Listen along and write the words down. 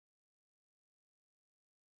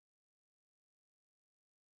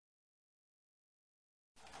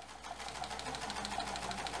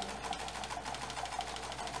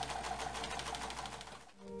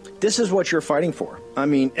This is what you're fighting for. I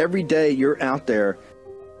mean, every day you're out there.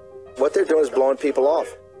 What they're doing is blowing people off.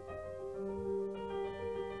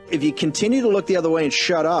 If you continue to look the other way and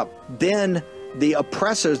shut up, then the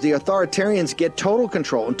oppressors, the authoritarians, get total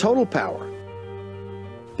control and total power.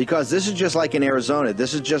 Because this is just like in Arizona.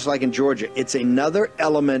 This is just like in Georgia. It's another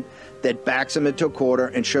element that backs them into a corner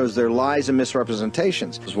and shows their lies and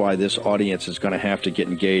misrepresentations. This is why this audience is going to have to get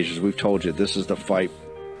engaged. As we've told you, this is the fight.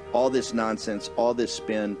 All this nonsense, all this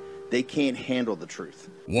spin, they can't handle the truth.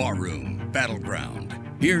 War Room Battleground.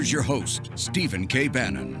 Here's your host, Stephen K.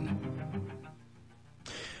 Bannon.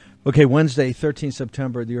 Okay, Wednesday, 13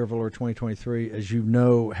 September, the year of our Lord 2023. As you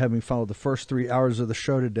know, having followed the first 3 hours of the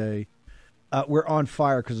show today, we're on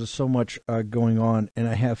fire because there's so much going on. And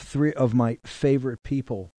I have three of my favorite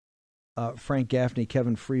people, Frank Gaffney,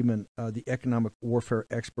 Kevin Friedman, the economic warfare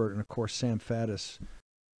expert, and, of course, Sam Faddis.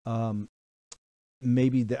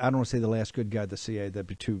 Maybe, I don't want to say the last good guy at the CIA. That'd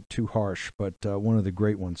be too harsh, but one of the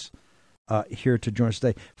great ones here to join us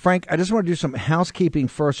today. Frank, I just want to do some housekeeping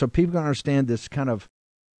first so people can understand this kind of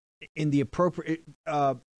in the appropriate.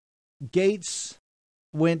 Gates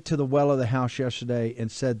went to the well of the House yesterday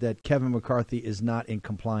and said that Kevin McCarthy is not in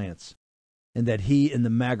compliance and that he and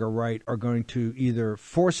the MAGA right are going to either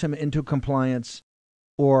force him into compliance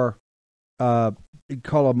or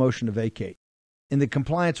call a motion to vacate. And the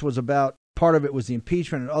compliance was about, part of it was the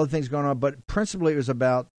impeachment and other things going on, but principally it was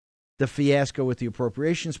about the fiasco with the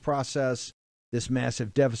appropriations process, this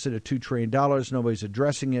massive deficit of $2 trillion. Nobody's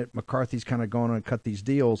addressing it. McCarthy's kind of going on and cut these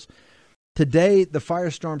deals. Today, the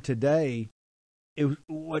firestorm today,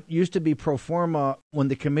 what used to be pro forma when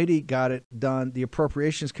the committee got it done, the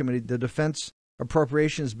Appropriations Committee, the Defense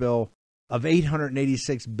Appropriations Bill of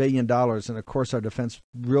 $886 billion, and of course our defense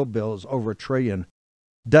real bill is over $1 trillion,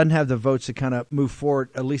 doesn't have the votes to kind of move forward,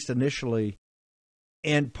 at least initially.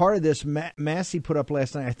 And part of this, Massey put up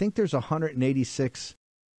last night, I think there's 186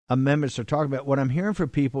 amendments they're talking about. What I'm hearing from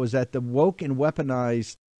people is that the woke and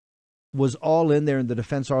weaponized was all in there in the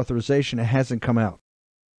defense authorization. It hasn't come out.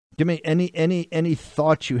 Give me any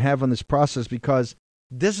thoughts you have on this process, because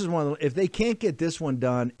this is one of the, if they can't get this one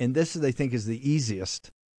done, and this is, they think is the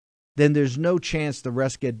easiest, then there's no chance the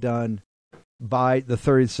rest get done by the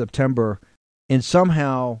 30th of September. And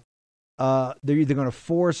somehow they're either going to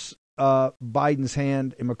force Biden's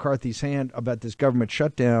hand and McCarthy's hand about this government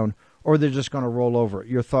shutdown, or they're just going to roll over it.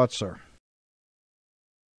 Your thoughts, sir?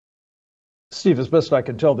 Steve, as best I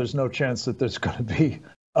can tell, there's no chance that there's going to be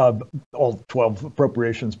all 12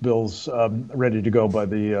 appropriations bills ready to go by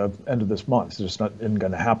the end of this month. It's just not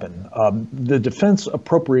going to happen. The defense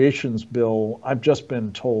appropriations bill, I've just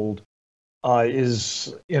been told,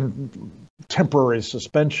 is in temporary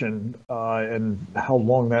suspension, and how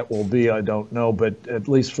long that will be, I don't know, but at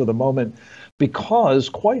least for the moment, because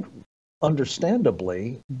quite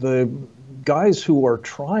understandably, the guys who are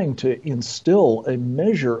trying to instill a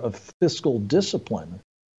measure of fiscal discipline,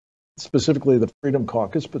 specifically the Freedom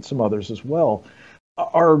Caucus, but some others as well,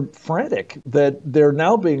 are frantic that they're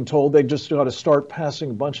now being told they just got to start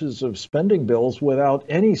passing bunches of spending bills without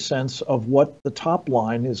any sense of what the top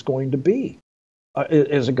line is going to be.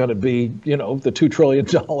 Is it going to be, the $2 trillion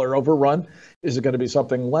overrun? Is it going to be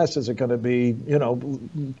something less? Is it going to be,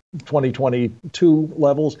 2022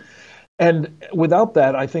 levels? And without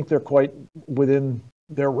that, I think they're quite within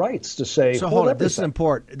their rights to say, so hold on, this is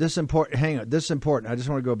important. Hang on, this is important. I just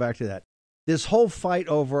want to go back to that. This whole fight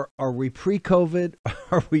over, are we pre-COVID?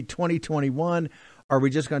 Are we 2021? Are we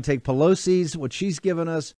just going to take Pelosi's, what she's given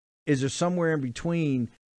us? Is there somewhere in between?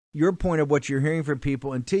 Your point of what you're hearing from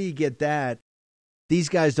people, until you get that, these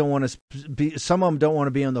guys don't want to be, some of them don't want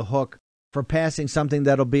to be on the hook for passing something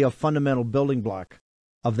that'll be a fundamental building block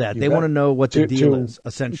of that. They want to know what the deal is,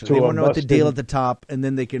 essentially. They want to know what the deal at the top, and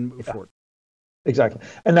then they can move forward. Exactly.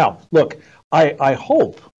 And now, look, I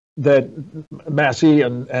hope that Massey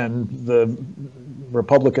and the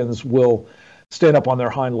Republicans will stand up on their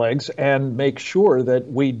hind legs and make sure that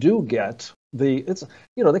we do get they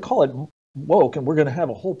call it woke, and we're going to have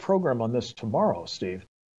a whole program on this tomorrow, Steve.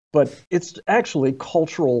 But it's actually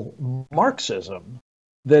cultural Marxism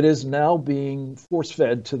that is now being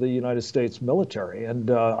force-fed to the United States military.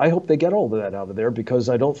 And I hope they get all of that out of there, because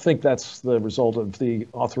I don't think that's the result of the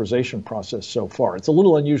authorization process so far. It's a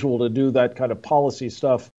little unusual to do that kind of policy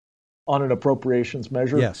stuff on an appropriations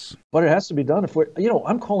measure. Yes. But it has to be done. If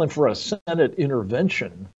I'm calling for a Senate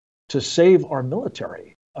intervention to save our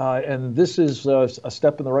military. And this is a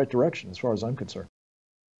step in the right direction as far as I'm concerned.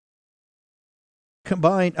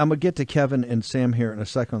 Combined, I'm going to get to Kevin and Sam here in a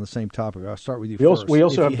second on the same topic. I'll start with you first. We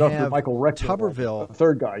also have Dr. Michael Tuberville, the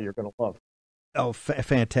third guy you're going to love. Oh,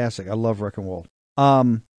 fantastic. I love Reckenwald.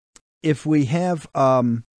 If we have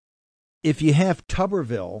if you have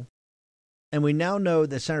Tuberville, and we now know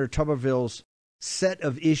that Senator Tuberville's set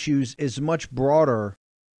of issues is much broader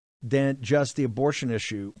than just the abortion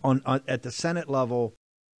issue on at the Senate level,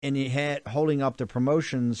 and you had holding up the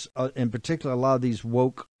promotions, in particular a lot of these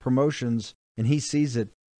woke promotions, and he sees it,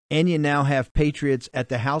 and you now have patriots at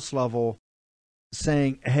the House level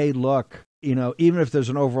saying, hey, look, even if there's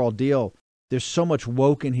an overall deal, there's so much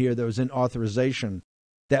woke in here that was in authorization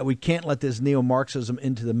that we can't let this neo-Marxism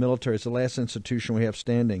into the military. It's the last institution we have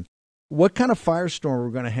standing. What kind of firestorm we're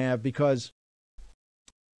going to have? Because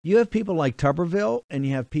you have people like Tuberville and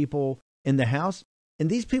you have people in the House, and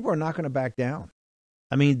these people are not going to back down.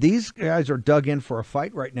 I mean, these guys are dug in for a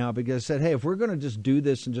fight right now because they said, hey, if we're going to just do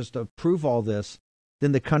this and just approve all this,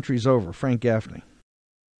 then the country's over. Frank Gaffney.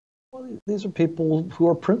 Well, these are people who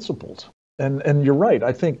are principled. And you're right.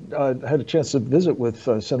 I think I had a chance to visit with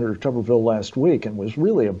Senator Tuberville last week and was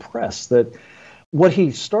really impressed that what he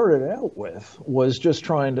started out with was just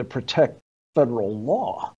trying to protect federal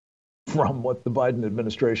law from what the Biden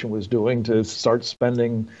administration was doing to start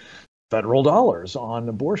spending federal dollars on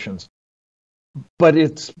abortions. But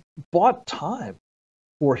it's bought time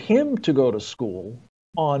for him to go to school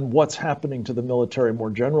on what's happening to the military more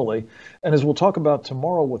generally. And as we'll talk about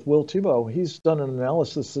tomorrow with Will Tebow, he's done an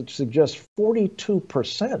analysis that suggests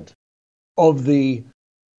 42% of the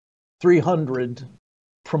 300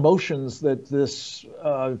 promotions that this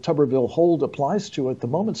Tuberville hold applies to at the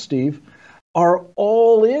moment, Steve, are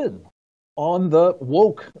all in on the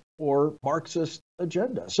woke or Marxist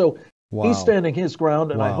agenda. So he's standing his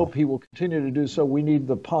ground, and I hope he will continue to do so. We need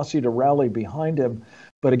the posse to rally behind him.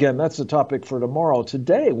 But again, that's the topic for tomorrow.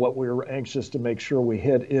 Today, what we're anxious to make sure we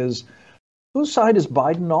hit is whose side is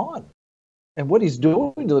Biden on? And what he's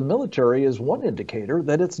doing to the military is one indicator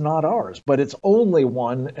that it's not ours, but it's only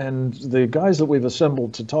one. And the guys that we've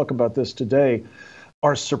assembled to talk about this today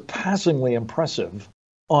are surpassingly impressive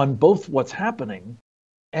on both what's happening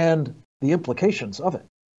and the implications of it.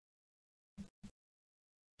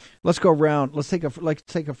 Let's go around. Let's take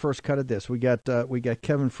a first cut at this. We got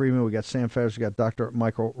Kevin Freeman, we got Sam Ferris, we got Dr.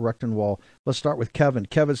 Michael Rechtenwald. Let's start with Kevin.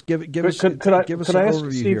 Kevin, give us an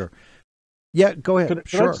overview Steve, here. Yeah, go ahead.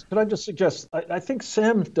 Sure. Could I just suggest? I think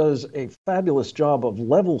Sam does a fabulous job of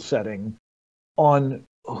level setting on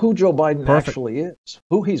who Joe Biden actually is,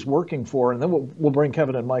 who he's working for, and then we'll bring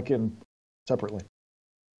Kevin and Mike in separately.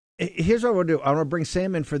 Here's what we'll do. I want to bring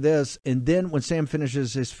Sam in for this, and then when Sam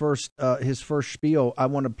finishes his first spiel, I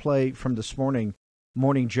want to play from this morning,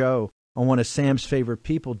 Morning Joe, on one of Sam's favorite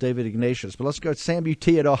people, David Ignatius. But let's go, Sam. You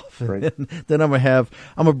tee it off, and then I'm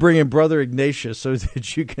gonna bring in Brother Ignatius so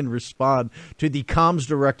that you can respond to the comms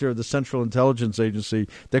director of the Central Intelligence Agency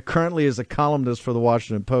that currently is a columnist for the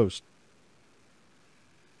Washington Post.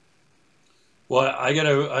 Well, I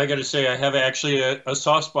gotta say, I have actually a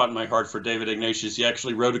soft spot in my heart for David Ignatius. He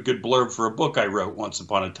actually wrote a good blurb for a book I wrote once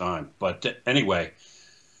upon a time. But anyway,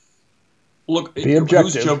 look,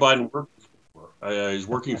 who's Joe Biden working for? He's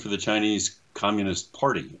working for the Chinese Communist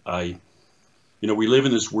Party. We live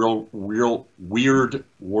in this real weird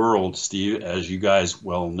world, Steve, as you guys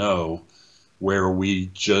well know, where we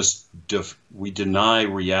just we deny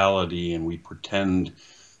reality and we pretend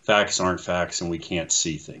facts aren't facts and we can't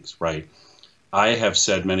see things, right? I have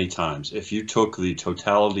said many times, if you took the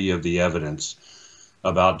totality of the evidence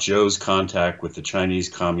about Joe's contact with the Chinese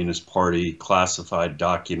Communist Party, classified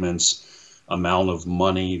documents, amount of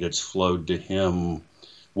money that's flowed to him,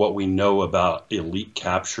 what we know about elite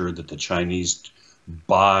capture that the Chinese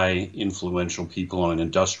buy influential people on an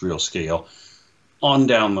industrial scale, on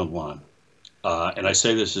down the line. And I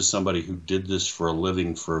say this as somebody who did this for a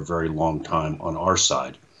living for a very long time on our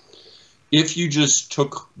side. If you just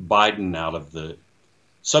took Biden out of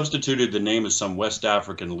substituted the name of some West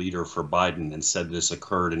African leader for Biden and said this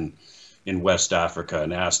occurred in West Africa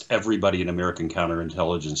and asked everybody in American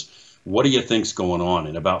counterintelligence, what do you think's going on?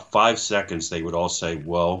 In about 5 seconds, they would all say,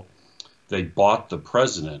 well, they bought the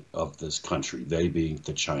president of this country, they being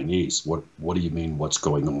the Chinese. What do you mean, what's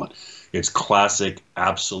going on? It's classic,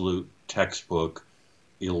 absolute textbook,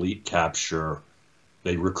 elite capture.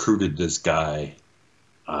 They recruited this guy.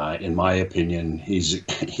 In my opinion,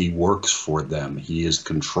 he works for them. He is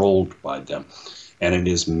controlled by them. And it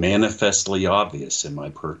is manifestly obvious in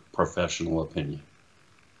my professional opinion.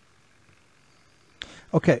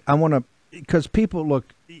 Okay, I want to, because people, look,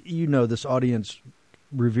 this audience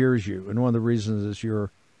reveres you. And one of the reasons is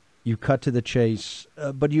you cut to the chase.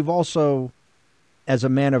 But you've also, as a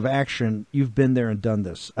man of action, you've been there and done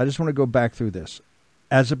this. I just want to go back through this.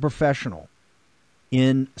 As a professional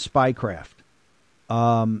in spycraft,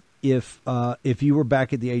 if you were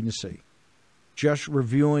back at the agency, just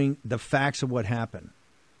reviewing the facts of what happened,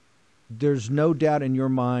 there's no doubt in your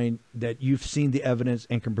mind that you've seen the evidence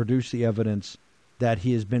and can produce the evidence that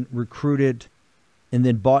he has been recruited and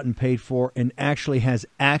then bought and paid for and actually has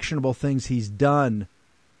actionable things he's done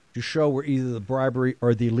to show where either the bribery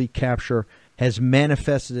or the elite capture has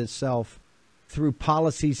manifested itself through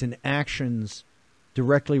policies and actions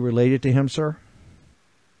directly related to him, sir?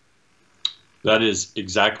 That is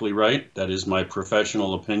exactly right. That is my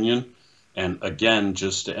professional opinion. And again,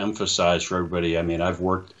 just to emphasize for everybody, I mean, I've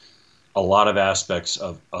worked a lot of aspects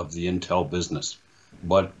of the intel business,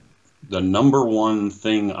 but the number one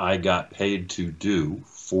thing I got paid to do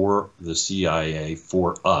for the CIA,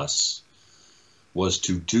 for us, was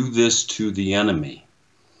to do this to the enemy.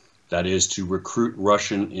 That is to recruit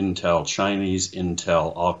Russian intel, Chinese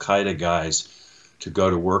intel, Al-Qaeda guys to go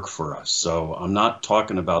to work for us. So I'm not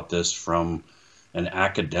talking about this from an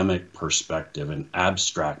academic perspective, an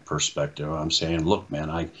abstract perspective. I'm saying, look,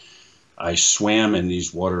 man, I swam in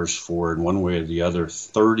these waters for, in one way or the other,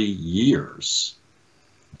 30 years.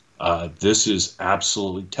 This is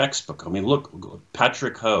absolutely textbook. I mean, look,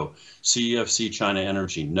 Patrick Ho, CEFC China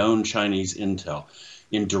Energy, known Chinese intel,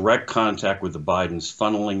 in direct contact with the Bidens,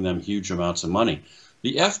 funneling them huge amounts of money.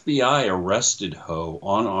 The FBI arrested Ho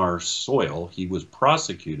on our soil. He was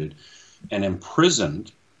prosecuted and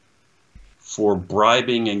imprisoned for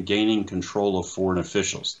bribing and gaining control of foreign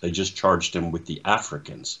officials. They just charged him with the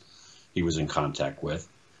Africans he was in contact with.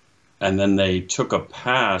 And then they took a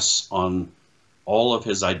pass on all of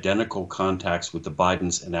his identical contacts with the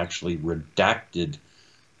Bidens and actually redacted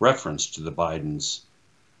reference to the Bidens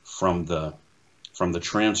from the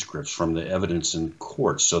transcripts, from the evidence in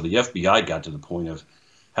court. So the FBI got to the point of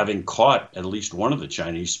having caught at least one of the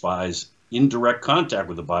Chinese spies in direct contact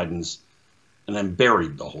with the Bidens and then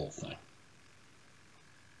buried the whole thing.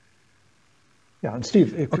 Yeah, and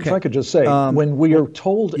Steve, if I could just say, when we are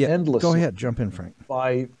told endlessly, go ahead, jump in, Frank,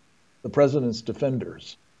 by the president's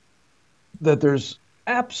defenders that there's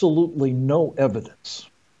absolutely no evidence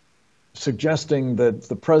suggesting that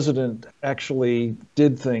the president actually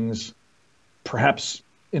did things, perhaps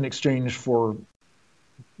in exchange for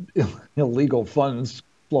illegal funds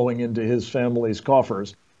flowing into his family's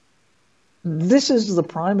coffers. This is the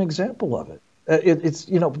prime example of it. It's,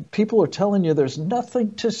 people are telling you there's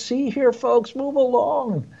nothing to see here, folks. Move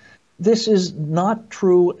along. This is not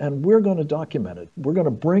true, and we're going to document it. We're going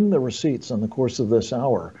to bring the receipts in the course of this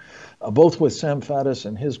hour, both with Sam Faddis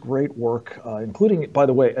and his great work, including, by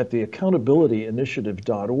the way, at the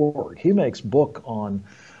accountabilityinitiative.org. He makes book on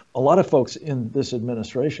a lot of folks in this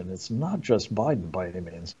administration. It's not just Biden by any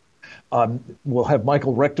means. We'll have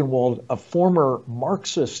Michael Rechtenwald, a former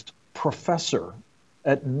Marxist professor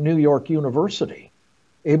at New York University,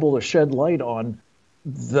 able to shed light on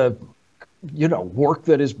the work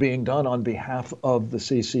that is being done on behalf of the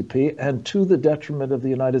CCP and to the detriment of the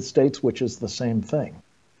United States, which is the same thing,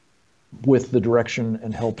 with the direction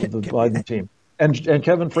and help of the Biden team. And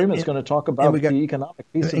Kevin Freeman is going to talk about the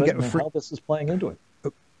economic piece of it and how this is playing into it.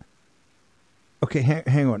 Okay,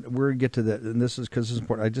 hang on. We're going to get to that, and this is because this is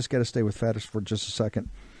important. I just got to stay with Faddis for just a second.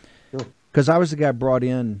 Sure. Because I was the guy brought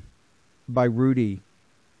in by Rudy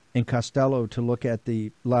and Costello to look at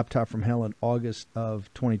the laptop from hell in August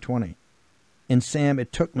of 2020. And Sam,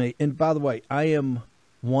 it took me, and by the way, I am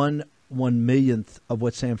 1/1,000,000th of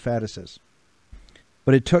what Sam Faddis is.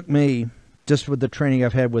 But it took me, just with the training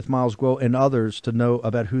I've had with Miles Guo and others, to know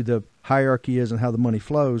about who the hierarchy is and how the money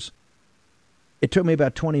flows. It took me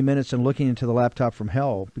about 20 minutes in looking into the laptop from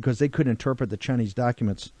hell because they couldn't interpret the Chinese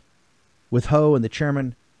documents with Ho and the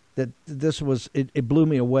chairman. That this was, it blew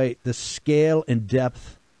me away. The scale and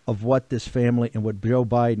depth of what this family and what Joe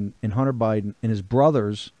Biden and Hunter Biden and his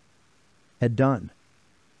brothers had done.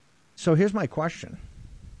 So here's my question.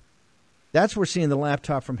 That's we're seeing the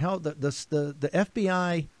laptop from hell. The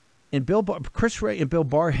FBI and Bill Barr, Chris Wray and Bill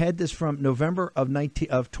Barr had this from November of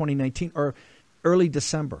 2019 or early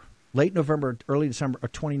December, late November, early December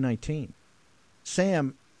of 2019.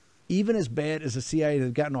 Sam, even as bad as the CIA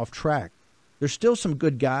has gotten off track, there's still some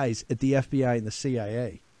good guys at the FBI and the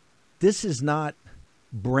CIA. This is not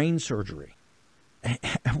brain surgery.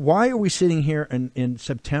 Why are we sitting here in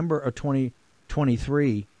September of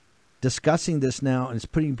 2023 discussing this now and it's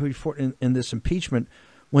putting forward in this impeachment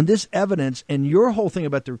when this evidence and your whole thing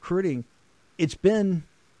about the recruiting, it's been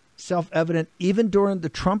self-evident even during the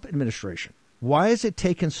Trump administration. Why has it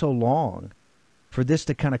taken so long for this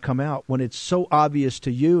to kind of come out when it's so obvious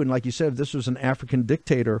to you? And like you said, if this was an African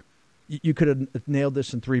dictator, you could have nailed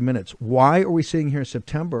this in 3 minutes. Why are we sitting here in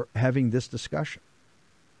September having this discussion?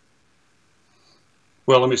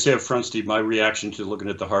 Well, let me say up front, Steve, my reaction to looking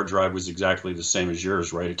at the hard drive was exactly the same as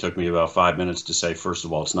yours, right? It took me about 5 minutes to say, first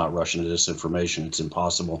of all, it's not Russian disinformation. It's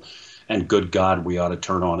impossible. And good God, we ought to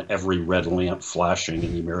turn on every red lamp flashing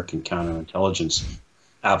in the American counterintelligence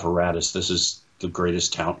apparatus. This is the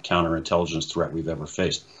greatest counterintelligence threat we've ever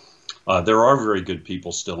faced. There are very good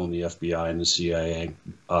people still in the FBI and the CIA.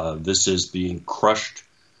 This is being crushed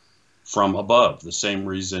from above. The same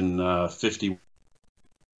reason 50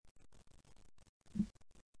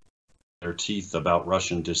 their teeth about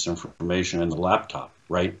Russian disinformation in the laptop,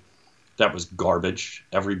 right? That was garbage.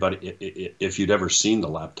 Everybody, if you'd ever seen the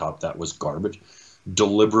laptop, that was garbage.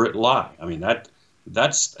 Deliberate lie. I mean,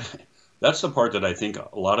 that's the part that I think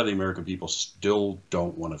a lot of the American people still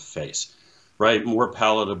don't want to face, right? More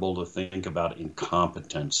palatable to think about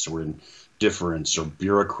incompetence or indifference or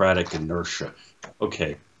bureaucratic inertia.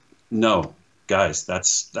 Okay, no, guys,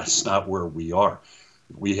 that's not where we are.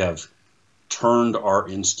 We have turned our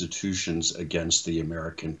institutions against the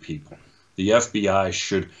American people. The FBI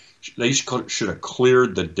should have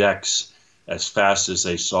cleared the decks as fast as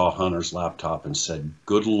they saw Hunter's laptop and said,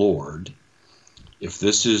 good Lord, if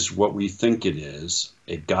this is what we think it is,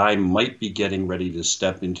 a guy might be getting ready to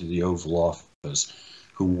step into the Oval Office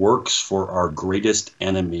who works for our greatest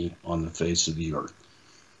enemy on the face of the earth.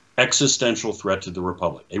 Existential threat to the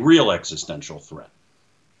Republic, a real existential threat.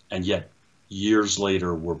 And yet, years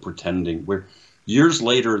later, years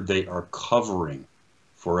later, they are covering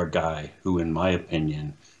for a guy who, in my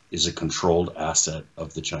opinion, is a controlled asset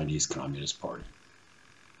of the Chinese Communist Party.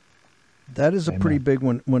 That is a pretty big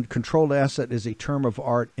one. When controlled asset is a term of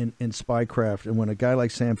art in spycraft, and when a guy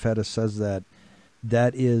like Sam Fettis says that,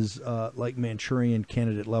 that is like Manchurian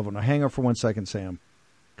candidate level. Now, hang on for 1 second, Sam,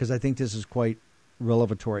 because I think this is quite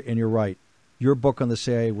revelatory. And you're right. Your book on the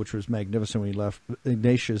CIA, which was magnificent when he left,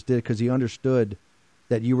 Ignatius did, because he understood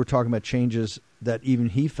that you were talking about changes that even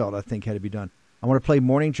he felt, I think, had to be done. I want to play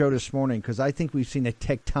Morning Joe this morning because I think we've seen a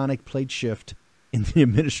tectonic plate shift in the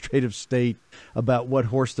administrative state about what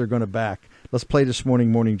horse they're going to back. Let's play this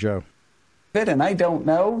morning, Morning Joe. And I don't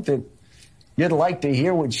know that you'd like to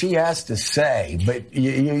hear what she has to say, but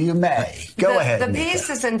you may. Go ahead. The piece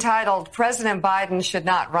is entitled, President Biden Should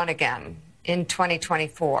Not Run Again in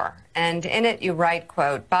 2024. And in it, you write,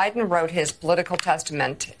 quote, Biden wrote his political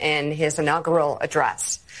testament in his inaugural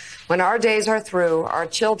address. When our days are through, our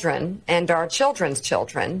children and our children's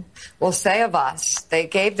children will say of us, they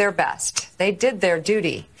gave their best. They did their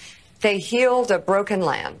duty. They healed a broken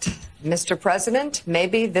land. Mr. President,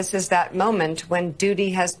 maybe this is that moment when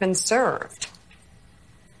duty has been served.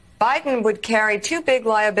 Biden would carry two big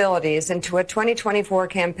liabilities into a 2024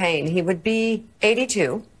 campaign. He would be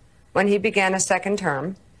 82 when he began a second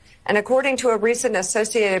term. And according to a recent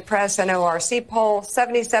Associated Press and ORC poll,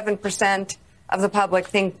 77% of the public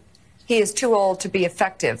think he is too old to be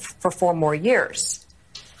effective for 4 more years.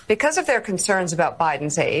 Because of their concerns about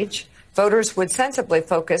Biden's age, voters would sensibly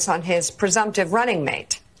focus on his presumptive running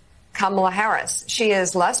mate, Kamala Harris. She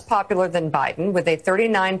is less popular than Biden with a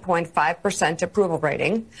 39.5% approval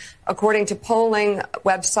rating. According to polling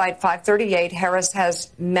website 538, Harris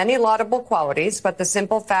has many laudable qualities, but the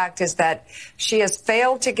simple fact is that she has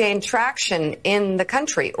failed to gain traction in the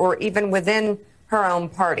country or even within her own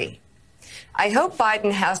party. I hope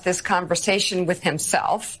Biden has this conversation with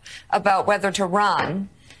himself about whether to run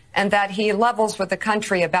and that he levels with the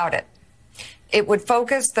country about it. It would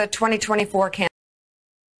focus the 2024 campaign.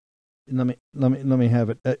 Let me have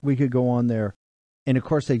it. We could go on there. And of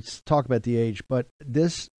course, they talk about the age, but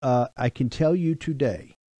this, I can tell you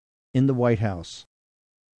today in the White House,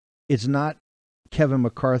 it's not Kevin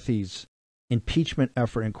McCarthy's impeachment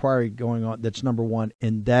effort inquiry going on. That's number one.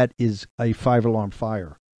 And that is a 5-alarm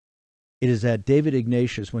fire. It is that David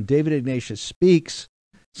Ignatius, when David Ignatius speaks,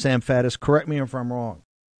 Sam Fettis, correct me if I'm wrong,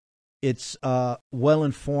 it's well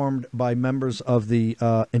informed by members of the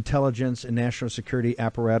intelligence and national security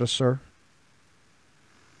apparatus, sir?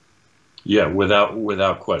 Yeah,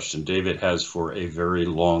 without question. David has for a very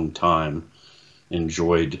long time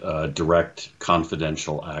enjoyed direct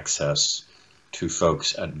confidential access to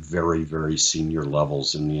folks at very, very senior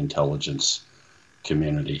levels in the intelligence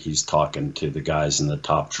community. He's talking to the guys in the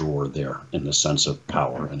top drawer there in the sense of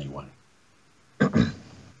power anyway.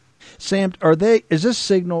 Sam, are they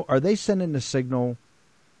sending a signal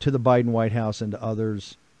to the Biden White House and to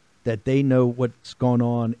others that they know what's going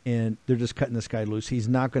on and they're just cutting this guy loose? He's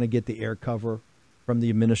not going to get the air cover from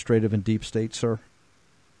the administrative and deep state, sir?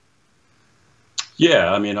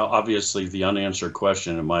 Yeah, I mean, obviously the unanswered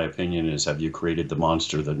question, in my opinion, is have you created the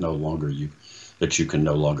monster that you can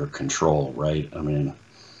no longer control, right? I mean,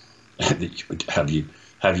 has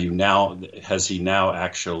he now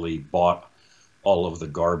actually bought all of the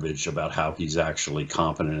garbage about how he's actually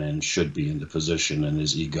competent and should be in the position, and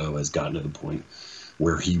his ego has gotten to the point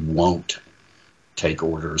where he won't take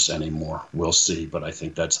orders anymore. We'll see, but I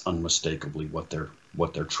think that's unmistakably what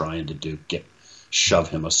they're trying to do. Shove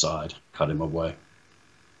him aside, cut him away.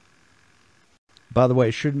 By the way,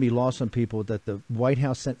 it shouldn't be lost on people that the White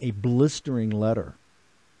House sent a blistering letter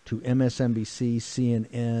to MSNBC,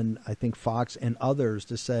 CNN, I think Fox, and others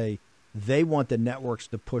to say they want the networks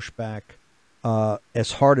to push back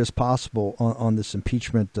as hard as possible on this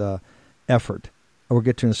impeachment effort. We'll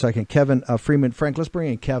get to in a second. Kevin Freeman, Frank, let's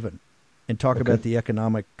bring in Kevin and talk about the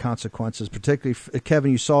economic consequences. Particularly,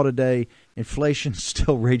 Kevin, you saw today inflation is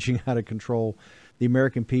still raging out of control. The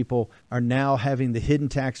American people are now having the hidden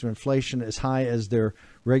tax of inflation as high as their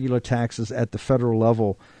regular taxes at the federal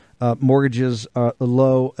level. Mortgages are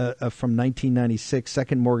low from 1996.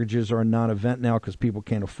 Second mortgages are a non-event now because people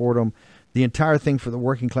can't afford them. The entire thing for the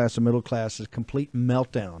working class and middle class is complete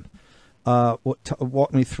meltdown.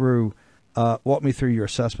 Walk me through your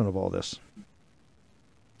assessment of all this.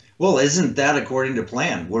 Well, isn't that according to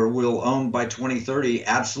plan, where we'll own by 2030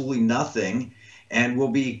 absolutely nothing, and we'll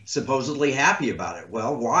be supposedly happy about it?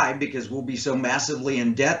 Well, why? Because we'll be so massively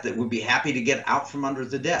in debt that we'll be happy to get out from under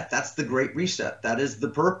the debt. That's the Great Reset. That is the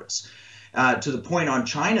purpose. To the point on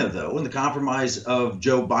China, though, and the compromise of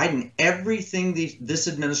Joe Biden, everything this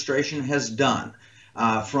administration has done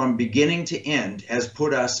from beginning to end has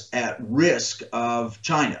put us at risk of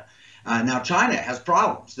China. Now, China has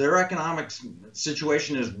problems. Their economic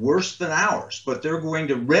situation is worse than ours, but they're going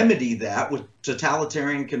to remedy that with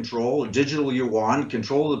totalitarian control, digital yuan,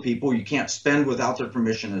 control of the people. You can't spend without their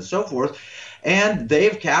permission and so forth. And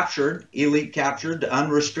they've elite captured,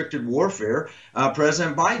 unrestricted warfare,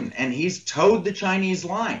 President Biden, and he's towed the Chinese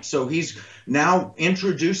line. So he's now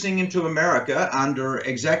introducing into America under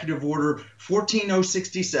Executive Order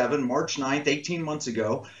 14067, March 9th, 18 months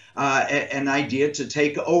ago, an idea to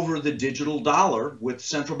take over the digital dollar with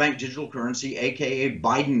central bank digital currency, aka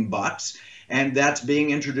Biden bucks. And that's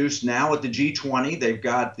being introduced now at the G20. They've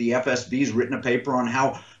got the FSB's written a paper on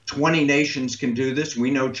how 20 nations can do this.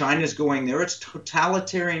 We know China's going there. It's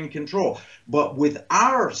totalitarian control. But with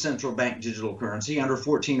our central bank digital currency under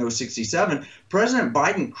 14067, President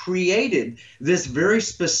Biden created this very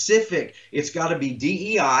specific, it's got to be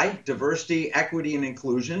DEI, diversity, equity, and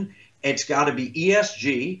inclusion. It's got to be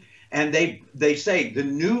ESG. And they say the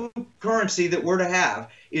new currency that we're to have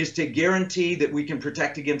is to guarantee that we can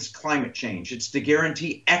protect against climate change. It's to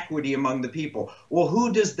guarantee equity among the people. Well,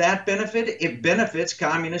 who does that benefit? It benefits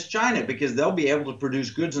communist China because they'll be able to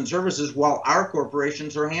produce goods and services while our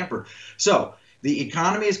corporations are hampered. So the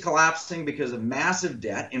economy is collapsing because of massive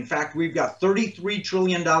debt. In fact, we've got $33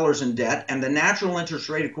 trillion in debt, and the natural interest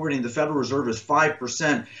rate, according to the Federal Reserve, is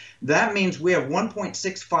 5%. That means we have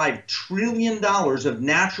 $1.65 trillion of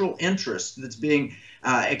natural interest that's being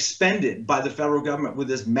expended by the federal government with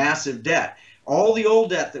this massive debt. All the old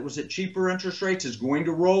debt that was at cheaper interest rates is going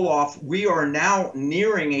to roll off. We are now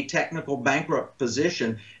nearing a technical bankrupt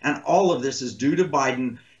position, and all of this is due to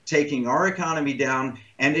Biden taking our economy down,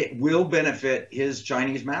 and it will benefit his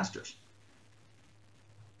Chinese masters.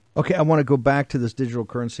 Okay, I want to go back to this digital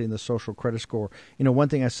currency and the social credit score. You know, one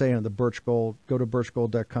thing I say on the Birch Gold, go to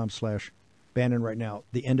birchgold.com/Bannon right now.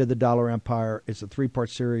 The End of the Dollar Empire. It's a 3-part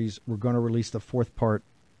series. We're going to release the 4th part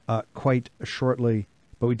quite shortly.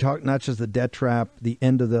 But we talk not just the debt trap, the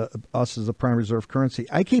end of us as a prime reserve currency.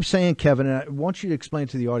 I keep saying, Kevin, and I want you to explain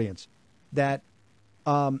to the audience that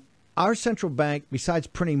our central bank, besides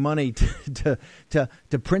printing money to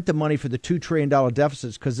print the money for the $2 trillion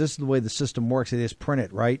deficits, because this is the way the system works, they just print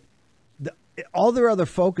it, right? All their other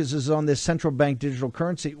focus is on this central bank digital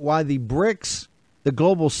currency, while the BRICS, the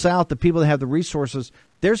global south, the people that have the resources,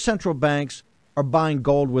 their central banks are buying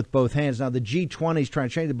gold with both hands. Now, the G20 is trying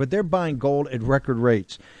to change it, but they're buying gold at record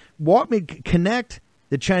rates. Connect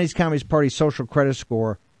the Chinese Communist Party social credit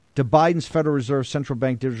score to Biden's Federal Reserve central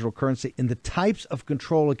bank digital currency and the types of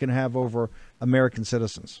control it can have over American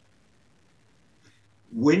citizens.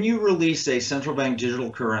 When you release a central bank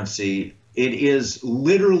digital currency, it is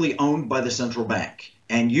literally owned by the central bank,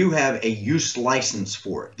 and you have a use license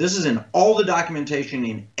for it. This is in all the documentation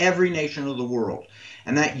in every nation of the world.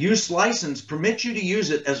 And that use license permits you to use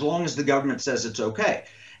it as long as the government says it's okay.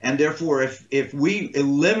 And therefore, if we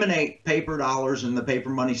eliminate paper dollars and the paper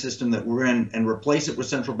money system that we're in and replace it with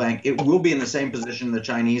central bank, it will be in the same position the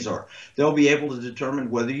Chinese are. They'll be able to determine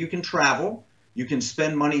whether you can travel, you can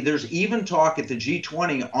spend money. There's even talk at the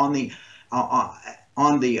G20 on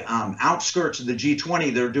on the outskirts of the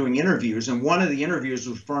G20, they're doing interviews, and one of the interviews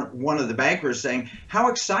was one of the bankers saying how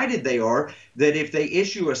excited they are that if they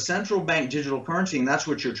issue a central bank digital currency, and that's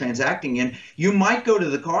what you're transacting in, you might go to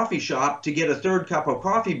the coffee shop to get a third cup of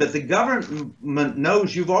coffee, but the government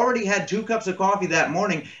knows you've already had 2 cups of coffee that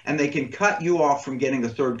morning, and they can cut you off from getting a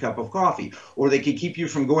third cup of coffee, or they can keep you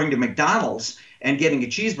from going to McDonald's and getting a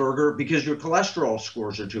cheeseburger because your cholesterol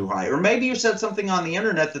scores are too high. Or maybe you said something on the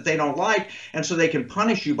internet that they don't like, and so they can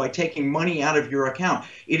punish you by taking money out of your account.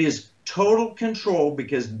 It is total control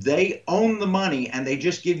because they own the money and they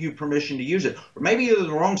just give you permission to use it. Or maybe you're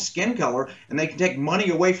the wrong skin color and they can take money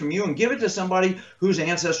away from you and give it to somebody whose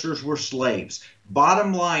ancestors were slaves.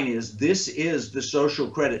 Bottom line is, this is the social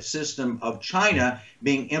credit system of China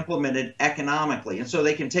being implemented economically. And so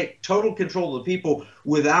they can take total control of the people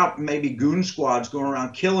without maybe goon squads going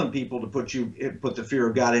around killing people to put the fear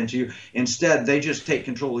of God into you. Instead, they just take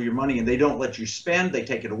control of your money and they don't let you spend. They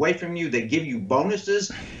take it away from you. They give you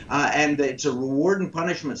bonuses. And it's a reward and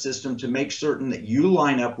punishment system to make certain that you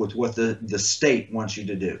line up with what the state wants you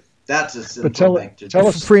to do. That's a simple thing to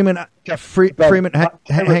do. Freeman, Freeman,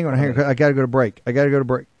 hang on. I got to go to break.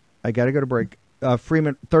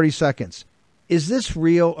 Freeman, 30 seconds. Is this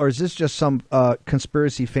real, or is this just some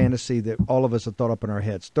conspiracy fantasy that all of us have thought up in our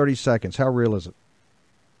heads? 30 seconds. How real is it?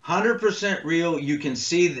 100% real. You can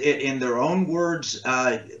see it in their own words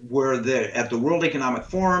where they're at the World Economic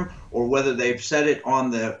Forum, or whether they've said it on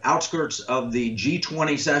the outskirts of the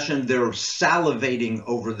G20 session. They're salivating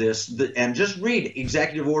over this. And just read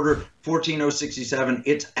Executive Order 14067.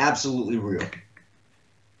 It's absolutely real.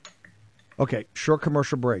 Okay, short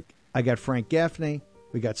commercial break. I got Frank Gaffney.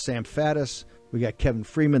 We got Sam Faddis. We got Kevin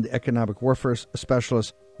Freeman, the economic warfare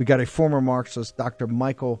specialist. We got a former Marxist, Dr.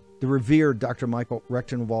 Michael, the revered Dr. Michael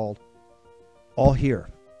Rechtenwald, all here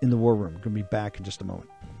in the War Room. Going to be back in just a moment.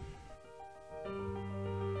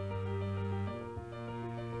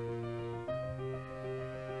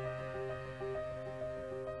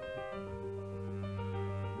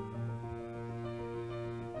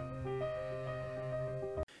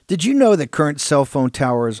 Did you know that current cell phone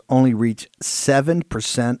towers only reach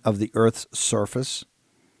 7% of the Earth's surface?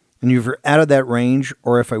 And if you're out of that range,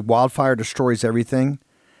 or if a wildfire destroys everything,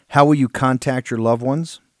 how will you contact your loved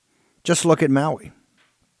ones? Just look at Maui.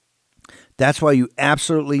 That's why you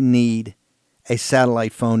absolutely need a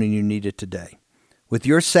satellite phone, and you need it today. With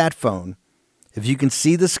your sat phone, if you can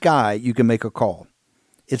see the sky, you can make a call.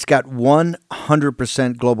 It's got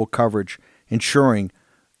 100% global coverage, ensuring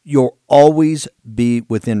you'll always be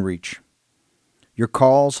within reach. Your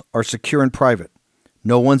calls are secure and private.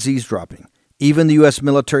 No one's eavesdropping. Even the U.S.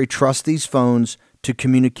 military trusts these phones to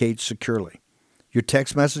communicate securely. Your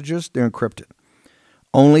text messages, they're encrypted.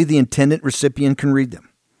 Only the intended recipient can read them.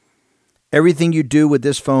 Everything you do with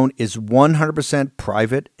this phone is 100%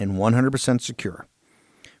 private and 100% secure.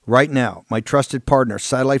 Right now, my trusted partner,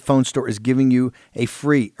 Satellite Phone Store, is giving you a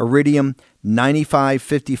free Iridium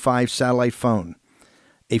 9555 satellite phone,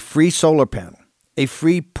 a free solar panel, a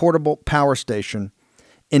free portable power station,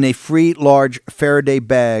 and a free large Faraday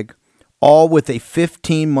bag, all with a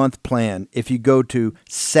 15-month plan if you go to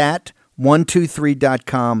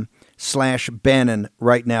sat123.com/Bannon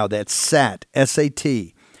right now. That's sat,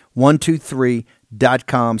 S-A-T,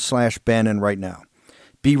 123.com/Bannon right now.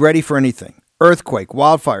 Be ready for anything. Earthquake,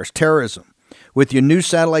 wildfires, terrorism. With your new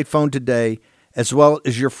satellite phone today, as well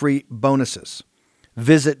as your free bonuses.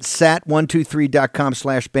 Visit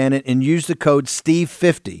sat123.com/Bannon and use the code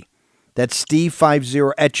STEVE50, that's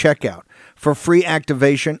STEVE50 at checkout for free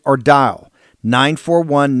activation, or dial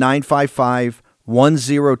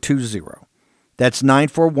 941-955-1020. That's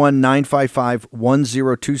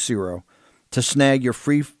 941-955-1020 to snag your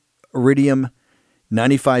free Iridium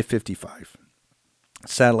 9555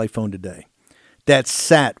 satellite phone today. That's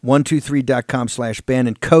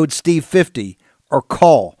sat123.com/Bannon, code STEVE50, or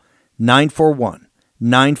call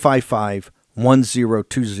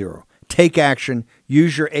 941-955-1020. Take action.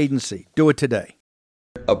 Use your agency. Do it today.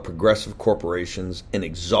 Of progressive corporations and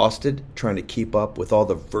exhausted trying to keep up with all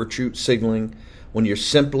the virtue signaling when you're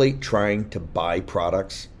simply trying to buy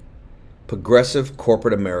products? Progressive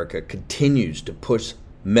corporate America continues to push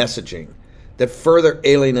messaging that further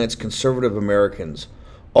alienates conservative Americans,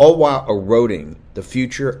 all while eroding the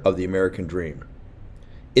future of the American dream.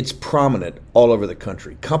 It's prominent all over the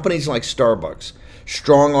country. Companies like Starbucks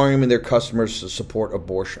strong-arming their customers to support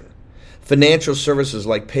abortion. Financial services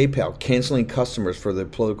like PayPal canceling customers for their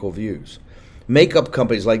political views. Makeup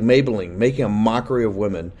companies like Maybelline making a mockery of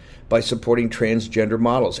women by supporting transgender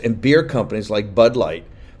models. And beer companies like Bud Light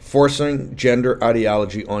forcing gender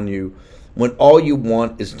ideology on you when all you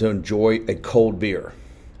want is to enjoy a cold beer.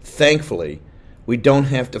 Thankfully, We don't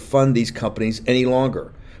have to fund these companies any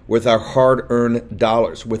longer with our hard-earned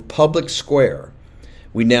dollars. With Public Square,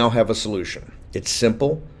 we now have a solution. It's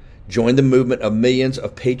simple. Join the movement of millions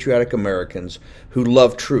of patriotic Americans who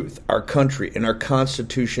love truth, our country, and our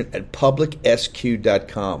Constitution at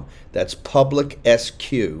publicsq.com. That's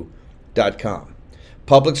publicsq.com.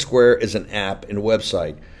 Public Square is an app and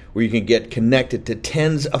website where you can get connected to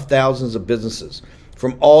tens of thousands of businesses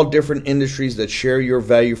from all different industries that share your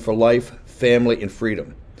value for life, family, and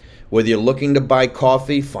freedom. Whether you're looking to buy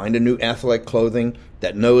coffee, find a new athletic clothing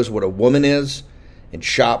that knows what a woman is, and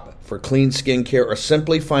shop for clean skincare, or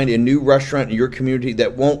simply find a new restaurant in your community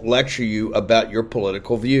that won't lecture you about your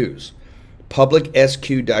political views,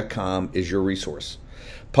 publicsq.com is your resource.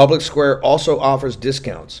 Public Square also offers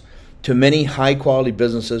discounts to many high-quality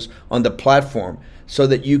businesses on the platform so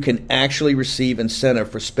that you can actually receive incentive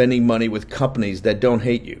for spending money with companies that don't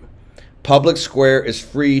hate you. Public Square is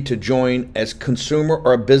free to join as consumer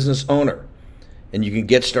or a business owner, and you can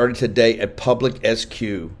get started today at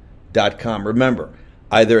publicsq.com. Remember,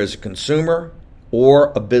 either as a consumer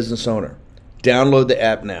or a business owner. Download the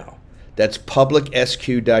app now. That's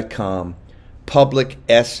publicsq.com,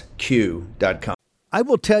 publicsq.com. I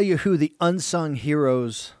will tell you who the unsung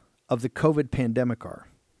heroes of the COVID pandemic are.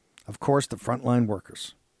 Of course, the frontline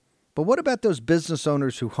workers. But what about those business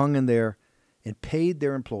owners who hung in there and paid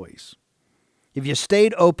their employees? If you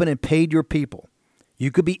stayed open and paid your people, you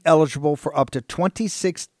could be eligible for up to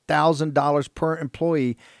 $26,000 per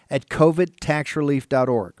employee at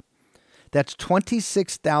covidtaxrelief.org. That's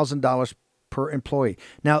 $26,000 per employee.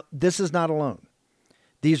 Now, this is not alone.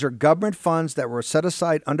 These are government funds that were set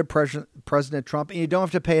aside under President Trump, and you don't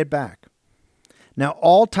have to pay it back. Now,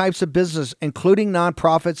 all types of business, including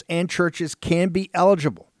nonprofits and churches, can be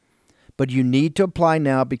eligible, but you need to apply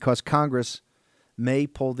now because Congress may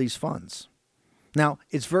pull these funds. Now,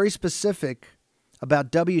 it's very specific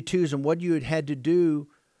about W-2s and what you had to do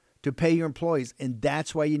to pay your employees, and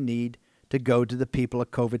that's why you need to go to the people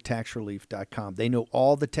at covidtaxrelief.com. They know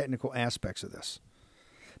all the technical aspects of this.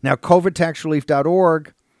 Now,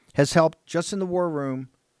 covidtaxrelief.org has helped, just in the War Room,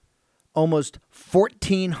 almost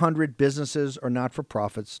 1,400 businesses or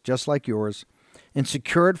not-for-profits, just like yours, and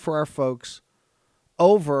secured for our folks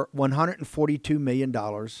over $142 million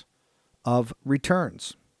of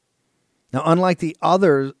returns. Now, unlike the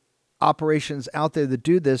other operations out there that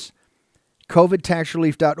do this,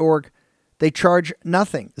 covidtaxrelief.org, they charge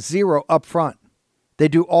nothing, zero up front. They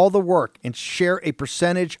do all the work and share a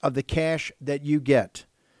percentage of the cash that you get.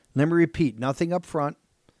 Let me repeat, nothing up front.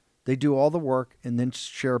 They do all the work and then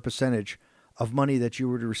share a percentage of money that you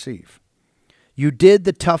would receive. You did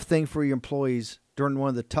the tough thing for your employees during one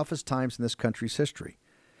of the toughest times in this country's history.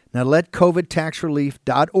 Now let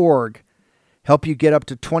covidtaxrelief.org help you get up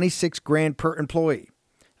to $26,000 per employee.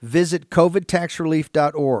 Visit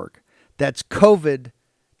covidtaxrelief.org. That's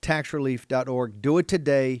covidtaxrelief.org. Do it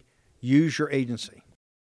today. Use your agency.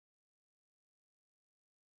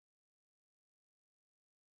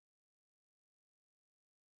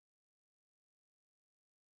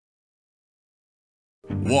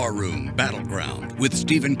 War Room Battleground with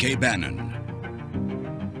Stephen K. Bannon.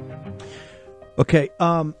 Okay,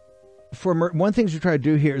 one thing we try to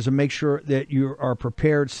do here is to make sure that you are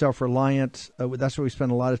prepared, self-reliant. That's why we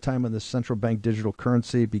spend a lot of time on the central bank digital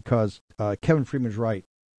currency, because Kevin Freeman's right.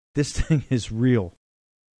 This thing is real,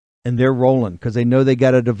 and they're rolling because they know they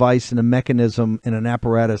got a device and a mechanism and an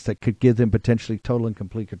apparatus that could give them potentially total and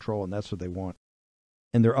complete control, and that's what they want.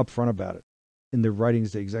 And they're upfront about it in their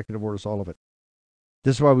writings, the executive orders, all of it.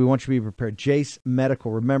 This is why we want you to be prepared. Jace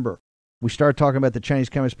Medical. Remember, we started talking about the Chinese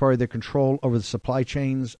Communist Party, their control over the supply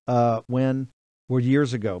chains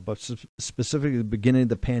years ago, but specifically the beginning of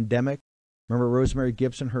the pandemic. Remember Rosemary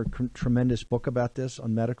Gibson, her tremendous book about this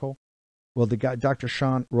on medical? Well, the guy, Dr.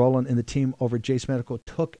 Sean Rowland and the team over at Jace Medical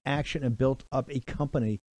took action and built up a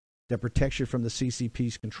company that protects you from the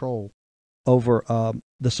CCP's control over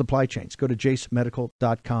the supply chains. Go to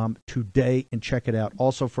jacemedical.com today and check it out.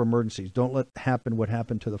 Also for emergencies. Don't let happen what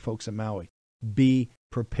happened to the folks in Maui. Be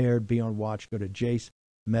prepared. Be on watch. Go to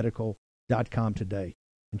jacemedical.com today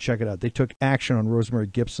and check it out. They took action on Rosemary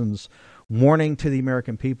Gibson's warning to the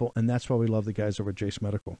American people, and that's why we love the guys over at Jace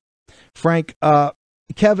Medical. Frank,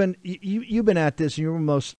 Kevin, you've been at this, and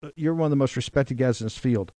you're one of the most respected guys in this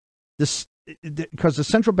field. Because the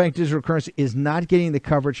central bank digital currency is not getting the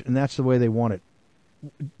coverage, and that's the way they want it.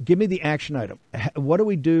 Give me the action item. What do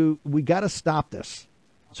we do? We got to stop this.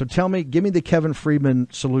 So give me the Kevin Freeman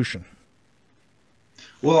solution.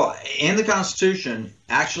 Well, in the Constitution,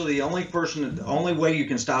 actually, the only way you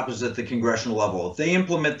can stop is at the congressional level. If they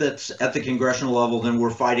implement this at the congressional level, then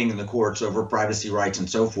we're fighting in the courts over privacy rights and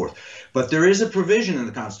so forth. But there is a provision in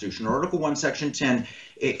the Constitution, Article 1, Section 10,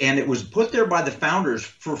 and it was put there by the founders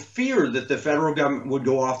for fear that the federal government would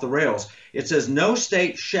go off the rails. It says, no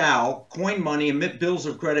state shall coin money, emit bills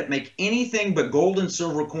of credit, make anything but gold and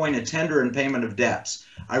silver coin a tender in payment of debts.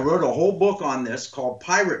 I wrote a whole book on this called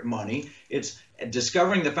Pirate Money. It's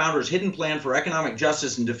discovering the founders' hidden plan for economic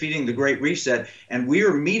justice and defeating the Great Reset. And we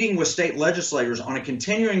are meeting with state legislators on a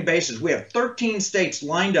continuing basis. We have 13 states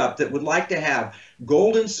lined up that would like to have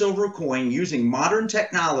gold and silver coin using modern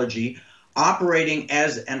technology operating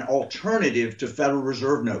as an alternative to Federal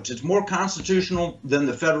Reserve notes. It's more constitutional than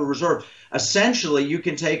the Federal Reserve. Essentially, you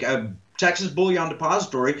can take a Texas Bullion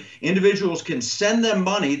Depository, individuals can send them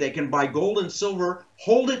money, they can buy gold and silver,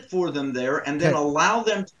 hold it for them there, and then allow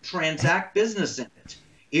them to transact business in it.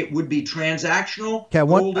 It would be transactional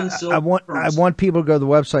gold and silver. I want people to go to the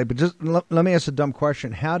website, but just let me ask a dumb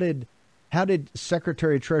question. How did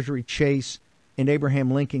Secretary of Treasury Chase and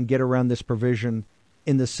Abraham Lincoln get around this provision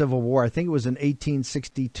in the Civil War? I think it was in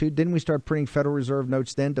 1862. Didn't we start printing Federal Reserve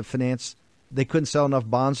notes then to finance? They couldn't sell enough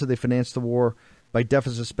bonds, so they financed the war by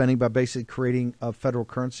deficit spending, by basically creating a federal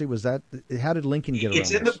currency. Was that, how did Lincoln get around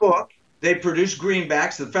It's in the book. They produced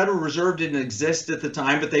greenbacks. The Federal Reserve didn't exist at the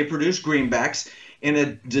time, but they produced greenbacks. In a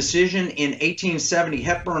decision in 1870,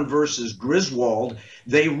 Hepburn versus Griswold,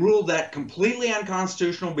 they ruled that completely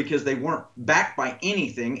unconstitutional because they weren't backed by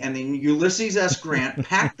anything. And then Ulysses S. Grant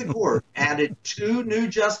packed the court, added 2 new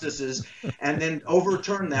justices, and then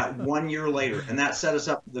overturned that 1 year later. And that set us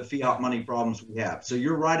up for the fiat money problems we have. So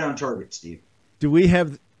you're right on target, Steve. Do we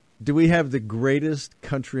have the greatest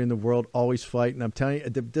country in the world always fight? And I'm telling you,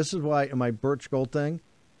 this is why in my Birch Gold thing,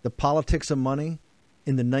 the politics of money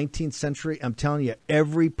in the 19th century, I'm telling you,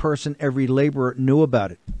 every person, every laborer knew about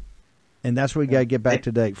it. And that's what we got to get back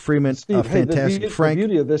today. Freeman, Steve, fantastic. Frank, the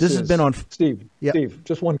beauty of this has been on. Steve, Yep. Steve,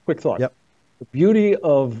 just one quick thought. Yep. The beauty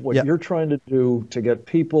of what Yep. you're trying to do to get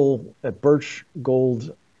people at Birch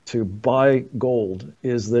Gold to buy gold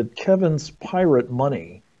is that Kevin's pirate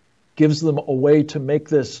money gives them a way to make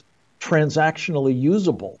this transactionally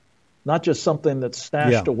usable, not just something that's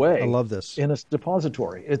stashed away. I love this. In a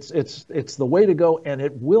depository. It's the way to go, and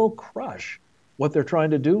it will crush what they're trying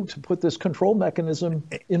to do to put this control mechanism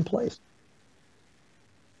in place.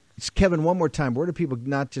 Kevin, one more time, where do people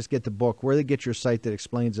not just get the book, where do they get your site that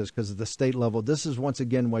explains this? Because at the state level, this is once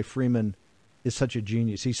again why Freeman is such a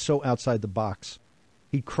genius. He's so outside the box.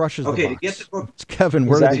 He crushes the box. To get the book, Kevin,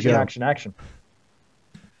 where do they go? Action.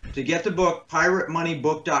 To get the book,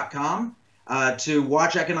 piratemoneybook.com. To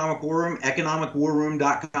watch Economic War Room,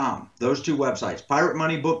 economicwarroom.com. Those 2 websites,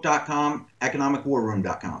 piratemoneybook.com,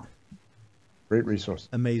 economicwarroom.com. Great resource.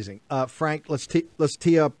 Amazing. Frank, let's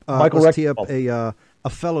tee up a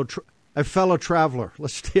fellow traveler.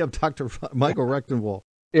 Let's tee up Dr. Michael Rechtenwald.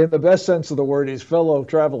 In the best sense of the word, he's fellow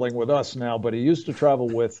traveling with us now, but he used to travel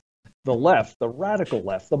with the left, the radical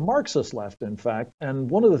left, the Marxist left, in fact. And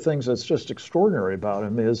one of the things that's just extraordinary about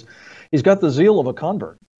him is he's got the zeal of a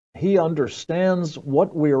convert. He understands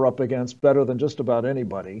what we're up against better than just about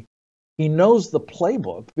anybody. He knows the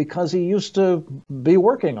playbook because he used to be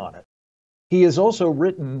working on it. He has also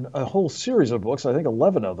written a whole series of books, I think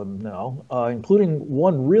 11 of them now, including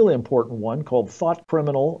one really important one called Thought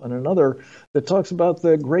Criminal, and another that talks about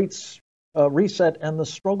the Great Reset and the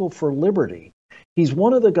struggle for liberty. He's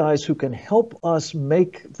one of the guys who can help us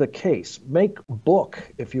make the case, make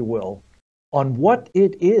book, if you will, on what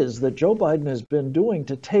it is that Joe Biden has been doing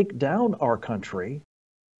to take down our country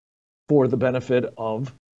for the benefit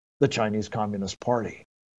of the Chinese Communist Party.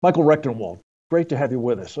 Michael Rechtenwald, great to have you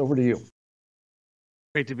with us. Over to you.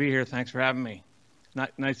 Great to be here. Thanks for having me.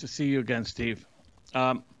 Nice to see you again, Steve.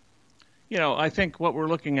 I think what we're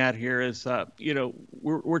looking at here is,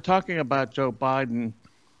 we're talking about Joe Biden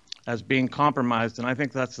as being compromised, and I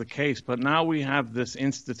think that's the case. But now we have this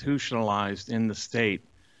institutionalized in the state,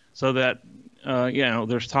 so that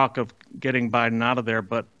there's talk of getting Biden out of there,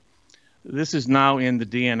 but this is now in the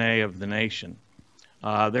DNA of the nation.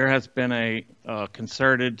 There has been a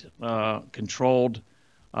concerted, controlled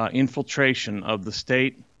infiltration of the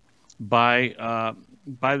state by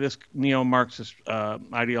this neo-Marxist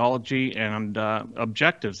ideology and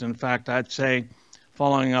objectives. In fact, I'd say,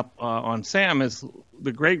 following up on Sam, is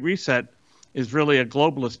the Great Reset is really a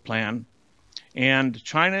globalist plan. And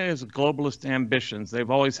China is globalist ambitions. They've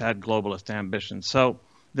always had globalist ambitions. So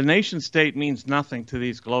the nation state means nothing to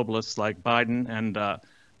these globalists like Biden and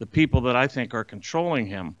the people that I think are controlling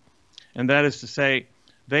him. And that is to say,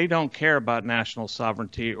 they don't care about national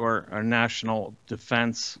sovereignty or national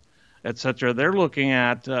defense, etc. They're looking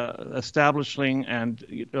at establishing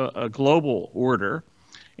a global order,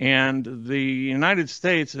 and the United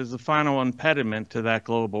States is the final impediment to that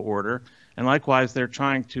global order, and likewise they're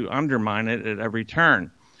trying to undermine it at every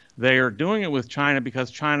turn. They are doing it with China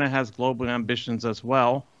because China has global ambitions as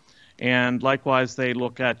well, and likewise they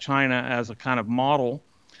look at China as a kind of model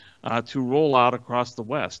to roll out across the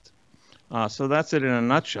West. So that's it in a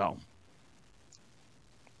nutshell.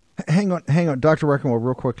 Hang on, Dr. Reckenwell,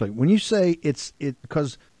 real quickly. When you say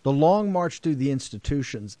because the long march through the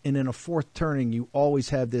institutions, and in a fourth turning, you always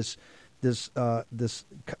have this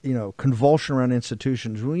convulsion around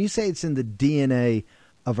institutions. When you say it's in the DNA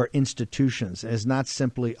of our institutions, it's not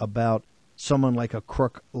simply about someone like a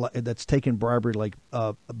crook that's taken bribery like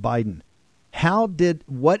Biden.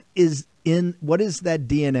 What is that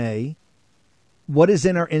DNA? What is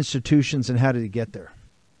in our institutions, and how did it get there?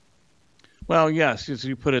 Well, yes, as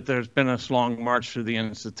you put it, there's been a long march through the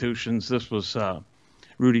institutions. This was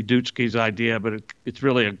Rudy Dutschke's idea, but it's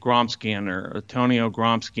really a Gramscian or Antonio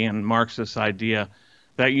Gramscian Marxist idea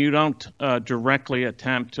that you don't directly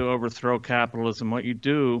attempt to overthrow capitalism. What you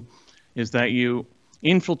do is that you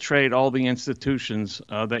infiltrate all the institutions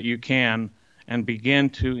that you can and begin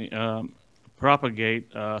to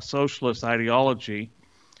propagate socialist ideology,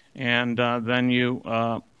 and then you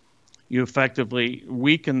effectively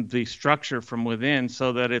weaken the structure from within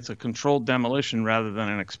so that it's a controlled demolition rather than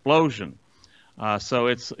an explosion. So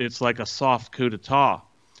it's like a soft coup d'etat.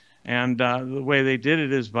 And the way they did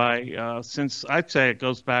it is by, since I'd say it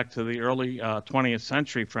goes back to the early 20th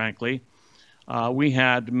century, frankly, we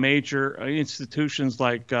had major institutions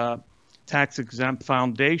like tax-exempt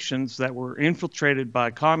foundations that were infiltrated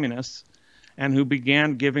by communists and who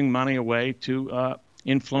began giving money away to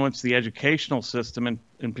influence the educational system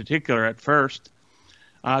in particular at first,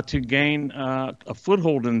 to gain a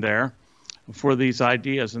foothold in there for these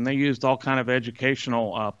ideas. And they used all kind of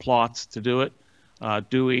educational plots to do it.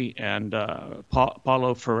 Dewey and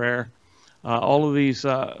Paulo Freire, all of these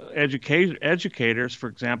educators, for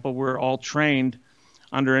example, were all trained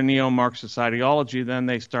under a neo-Marxist ideology. Then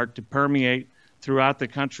they start to permeate throughout the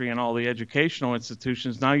country and all the educational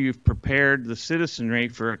institutions. Now you've prepared the citizenry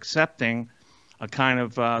for accepting a kind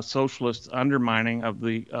of socialist undermining of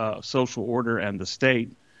the social order and the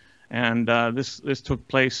state. And this took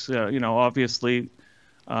place, obviously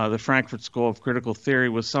the Frankfurt School of Critical Theory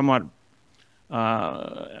was somewhat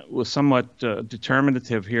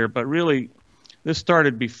determinative here, but really this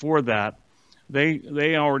started before that.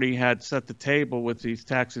 They already had set the table with these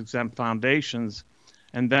tax-exempt foundations,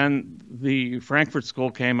 and then the Frankfurt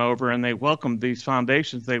School came over and they welcomed these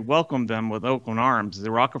foundations. They welcomed them with open arms.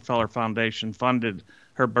 The Rockefeller Foundation funded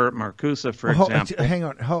Herbert Marcuse, for example. Hang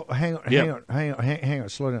on.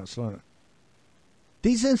 Slow down.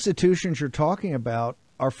 These institutions you're talking about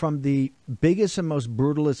are from the biggest and most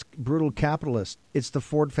brutal capitalists. It's the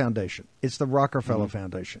Ford Foundation. It's the Rockefeller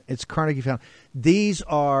Foundation. It's Carnegie Foundation. These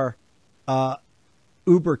are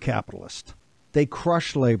uber capitalists. They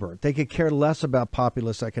crush labor. They could care less about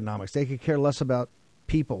populist economics. They could care less about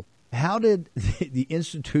people. How did the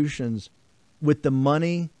institutions, with the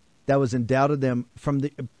money that was endowed to them from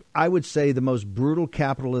I would say, the most brutal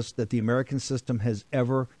capitalists that the American system has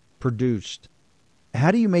ever produced,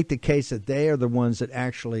 how do you make the case that they are the ones that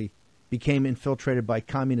actually became infiltrated by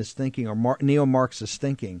communist thinking or neo-Marxist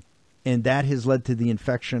thinking, and that has led to the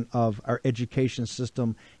infection of our education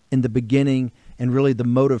system in the beginning and really the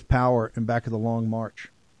motive power in back of the Long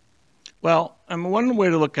March? Well, one way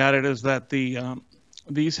to look at it is that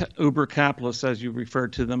these uber capitalists, as you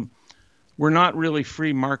referred to them, were not really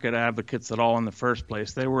free market advocates at all in the first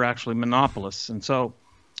place. They were actually monopolists. And so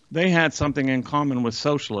they had something in common with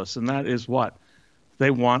socialists, and that is what? They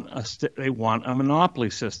want a monopoly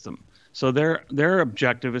system. So their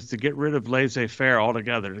objective is to get rid of laissez-faire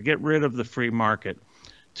altogether, to get rid of the free market,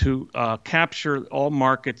 to capture all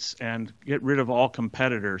markets and get rid of all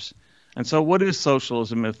competitors. And so what is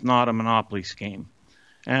socialism if not a monopoly scheme?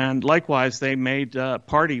 And likewise, they made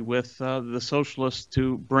party with the socialists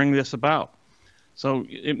to bring this about. So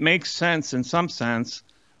it makes sense in some sense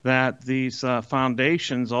that these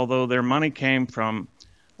foundations, although their money came from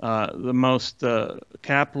the most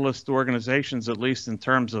capitalist organizations, at least in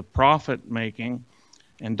terms of profit making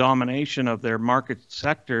and domination of their market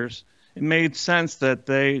sectors, it made sense that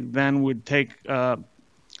they then would take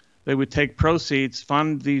proceeds,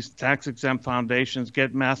 fund these tax-exempt foundations,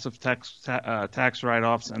 get massive tax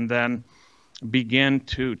write-offs, and then begin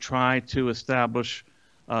to try to establish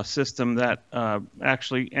a system that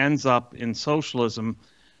actually ends up in socialism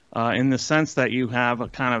in the sense that you have a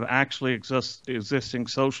kind of actually existing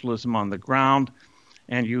socialism on the ground,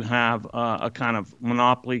 and you have a kind of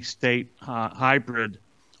monopoly state hybrid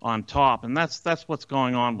on top. And that's what's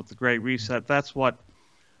going on with the Great Reset. That's what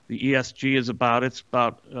the ESG is about. It's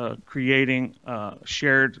about creating a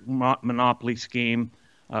shared monopoly scheme,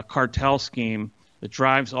 a cartel scheme that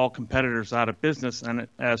drives all competitors out of business. And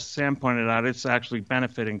as Sam pointed out, it's actually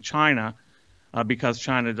benefiting China because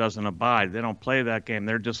China doesn't abide. They don't play that game.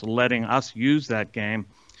 They're just letting us use that game,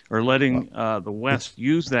 or letting the West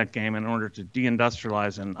use that game in order to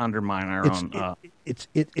deindustrialize and undermine our own.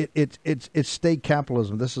 It's state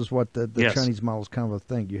capitalism. This is what the Yes. Chinese model is kind of a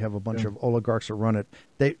thing. You have a bunch of oligarchs that run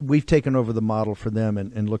it. We've taken over the model for them,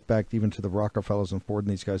 and look back even to the Rockefellers and Ford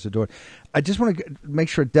and these guys who do it. I just want to make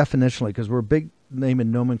sure definitionally, because we're a big name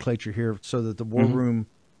in nomenclature here, so that the war room,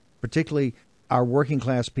 particularly our working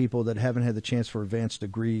class people that haven't had the chance for advanced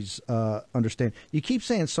degrees, understand. You keep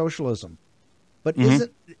saying socialism, but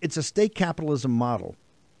it's a state capitalism model.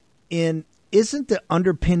 Isn't the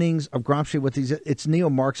underpinnings of Gramsci what it's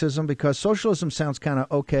neo-Marxism? Because socialism sounds kind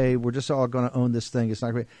of, okay, we're just all going to own this thing. It's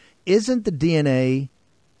not great. Isn't the DNA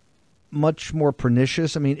much more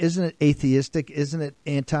pernicious? I mean, isn't it atheistic? Isn't it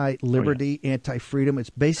anti-liberty, anti-freedom? It's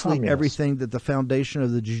basically Communist. Everything that the foundation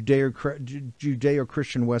of the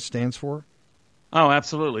Judeo-Christian West stands for? Oh,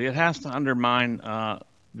 absolutely. It has to undermine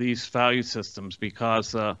these value systems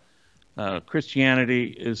because Christianity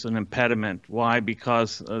is an impediment. Why?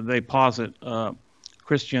 Because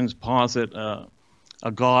Christians posit a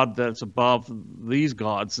God that's above these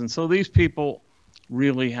gods. And so these people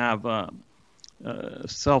really have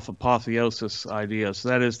self-apotheosis ideas.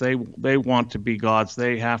 That is, they want to be gods.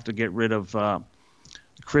 They have to get rid of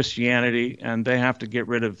Christianity, and they have to get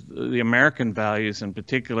rid of the American values, in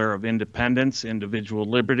particular of independence, individual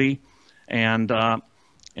liberty, and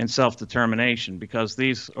self-determination, because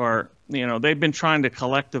these are, they've been trying to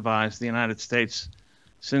collectivize the United States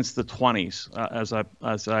since the 20s,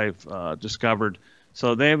 as I've discovered.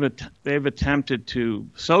 So they've attempted to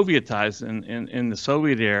Sovietize in the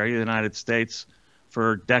Soviet area, the United States,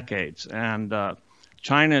 for decades, and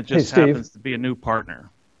China just happens to be a new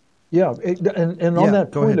partner. Yeah, and on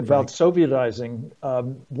that point about Sovietizing,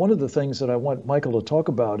 one of the things that I want Michael to talk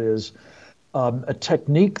about is a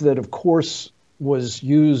technique that, of course, was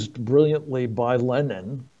used brilliantly by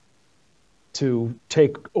Lenin to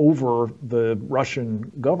take over the Russian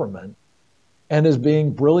government, and is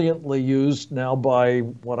being brilliantly used now by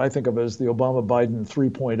what I think of as the Obama-Biden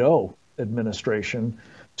 3.0 administration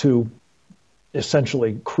to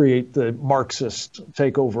essentially create the Marxist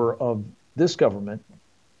takeover of this government,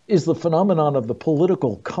 is the phenomenon of the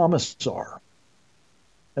political commissar.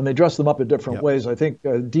 And they dress them up in different ways. I think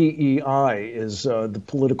DEI is the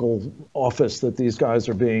political office that these guys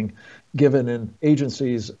are being given in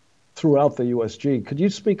agencies throughout the USG. Could you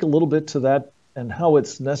speak a little bit to that and how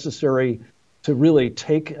it's necessary to really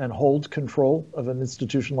take and hold control of an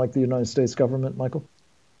institution like the United States government, Michael?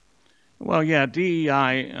 Well, yeah,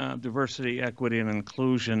 DEI, diversity, equity, and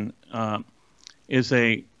inclusion, is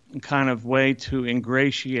a kind of way to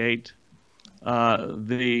ingratiate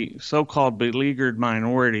the so-called beleaguered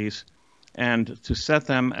minorities and to set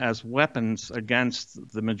them as weapons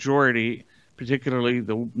against the majority, particularly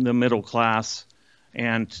the middle class,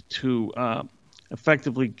 and to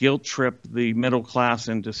effectively guilt trip the middle class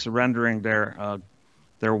into surrendering their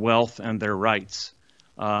wealth and their rights.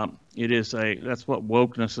 That's what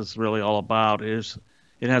wokeness is really all about. It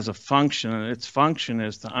has a function, and its function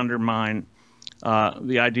is to undermine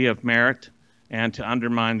the idea of merit, and to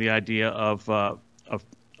undermine the idea of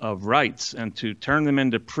rights, and to turn them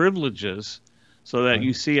into privileges, so that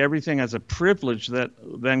you see everything as a privilege that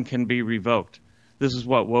then can be revoked. This is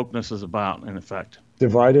what wokeness is about, in effect.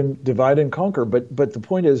 Divide and conquer. But the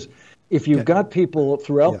point is, if you've got people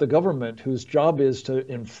throughout the government whose job is to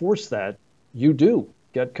enforce that, you do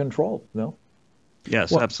get control. No.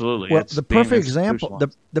 Yes, absolutely. Well, the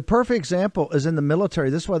perfect example is in the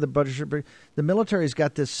military. This is why the budget should be. The military's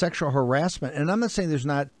got this sexual harassment, and I'm not saying there's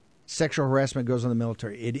not sexual harassment goes on the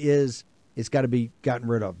military. It is. It's got to be gotten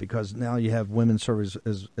rid of, because now you have women serve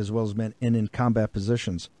as well as men in combat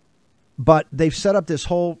positions. But they've set up this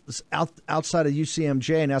whole outside of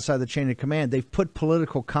UCMJ and outside the chain of command. They've put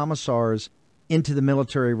political commissars into the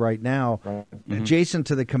military right now, adjacent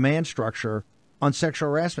to the command structure, on sexual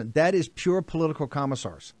harassment. That is pure political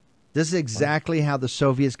commissars. This is exactly how the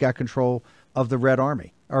Soviets got control of the Red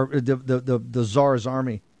Army, or the Tsar's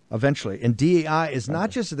army eventually. And DEI is not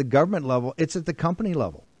just at the government level, it's at the company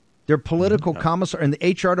level. They're political commissars, and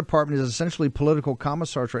the HR department is essentially political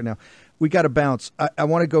commissars right now. We got to bounce. I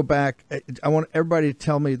want to go back. I want everybody to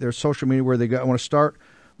tell me their social media, where they go. I want to start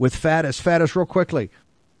with Faddis. Faddis, real quickly,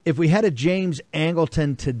 if we had a James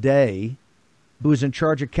Angleton today who is in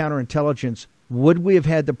charge of counterintelligence, would we have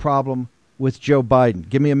had the problem with Joe Biden?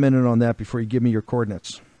 Give me a minute on that before you give me your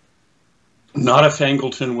coordinates. Not if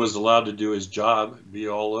Angleton was allowed to do his job. Be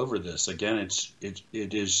all over this. Again, it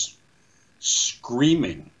is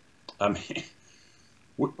screaming. I mean,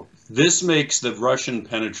 this makes the Russian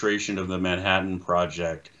penetration of the Manhattan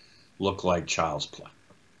Project look like child's play,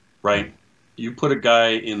 right? You put a guy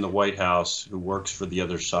in the White House who works for the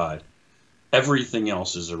other side. Everything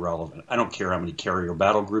else is irrelevant. I don't care how many carrier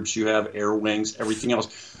battle groups you have, air wings, everything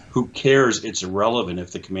else. Who cares? It's irrelevant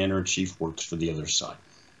if the commander-in-chief works for the other side.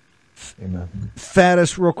 Amen.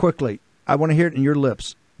 Faddis, real quickly, I want to hear it in your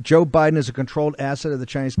lips. Joe Biden is a controlled asset of the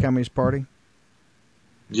Chinese Communist Party?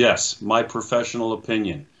 Yes, my professional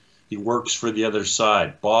opinion. He works for the other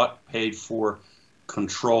side. Bought, paid for,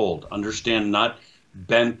 controlled. Understand, not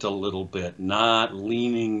bent a little bit, not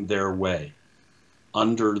leaning their way,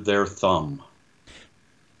 under their thumb.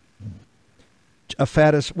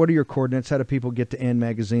 Faddis, what are your coordinates? How do people get to And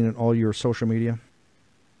Magazine and all your social media?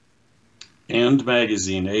 And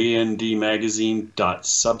Magazine,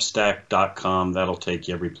 andmagazine.substack.com. That'll take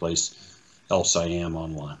you every place else I am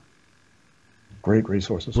online. Great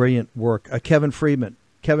resources. Brilliant work. Kevin Friedman,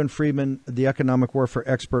 the economic warfare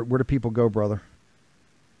expert. Where do people go, brother?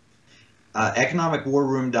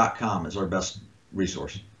 EconomicWarRoom.com is our best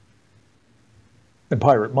resource. And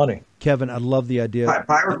Pirate Money. Kevin, I love the idea.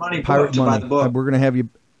 Pirate Money. Pirate Money. Buy the book. We're going to have you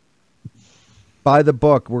buy the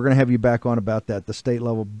book. We're going to have you back on about that. The state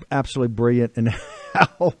level, absolutely brilliant, and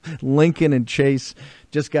how Lincoln and Chase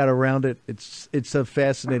just got around it. It's a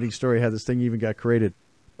fascinating story how this thing even got created.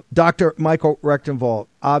 Dr. Michael Rechtenwald,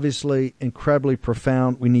 obviously incredibly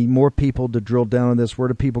profound. We need more people to drill down on this. Where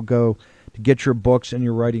do people go to get your books and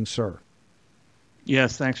your writing, sir?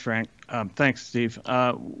 Yes, thanks, Frank. Thanks, Steve.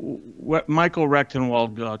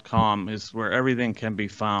 MichaelRechtenwald.com is where everything can be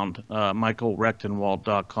found.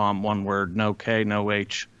 MichaelRechtenwald.com, one word, no K, no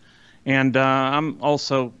H. And I'm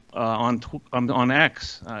also I'm on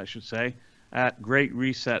X, I should say, at Great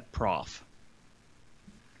Reset Prof.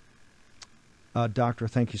 Doctor,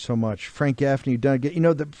 thank you so much. Frank Gaffney, you've done it. You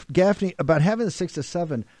know, Gaffney, about having the 6 to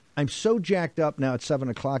 7, I'm so jacked up now at 7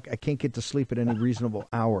 o'clock, I can't get to sleep at any reasonable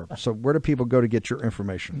hour. So where do people go to get your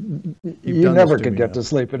information? You never can get to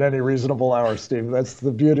sleep at any reasonable hour, Steve. That's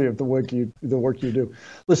the beauty of the work you do.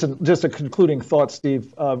 Listen, just a concluding thought,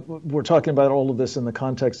 Steve. We're talking about all of this in the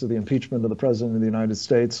context of the impeachment of the President of the United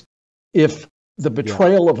States. If the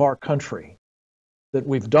betrayal of our country that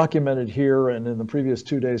we've documented here and in the previous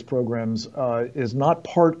 2 days programs is not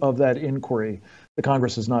part of that inquiry, the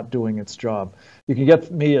Congress is not doing its job. You can get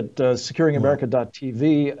me at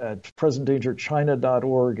securingamerica.tv, at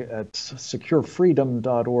presentdangerchina.org, at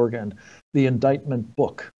securefreedom.org, and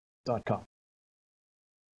theindictmentbook.com.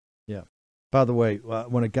 Yeah. By the way,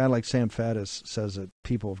 when a guy like Sam Faddis says that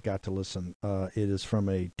people have got to listen, it is from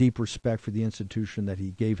a deep respect for the institution that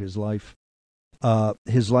he gave his life's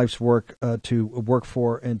work to work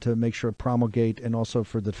for and to make sure promulgate, and also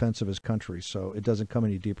for the defense of his country. So it doesn't come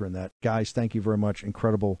any deeper than that. Guys, thank you very much.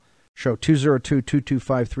 Incredible show.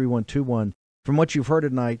 202-225-3121. From what you've heard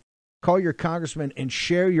tonight, call your congressman and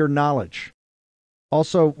share your knowledge.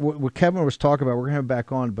 Also, what Kevin was talking about, we're going to have him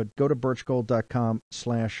back on, but go to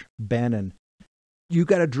birchgold.com/Bannon. You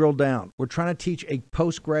got to drill down. We're trying to teach a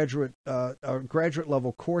postgraduate, graduate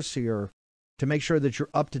level course here to make sure that you're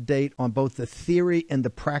up to date on both the theory and the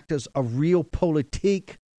practice of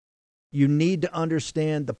realpolitik. You need to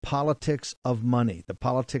understand the politics of money, the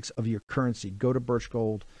politics of your currency. Go to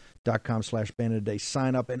birchgold.com/Bannon today.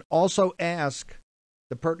 Sign up and also ask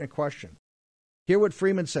the pertinent question. Hear what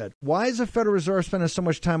Freeman said. Why is the Federal Reserve spending so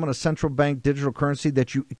much time on a central bank digital currency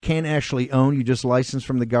that you can't actually own? You just license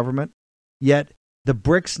from the government. Yet the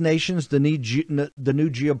BRICS nations, the new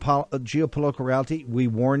geopolitical reality we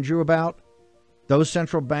warned you about, those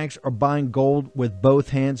central banks are buying gold with both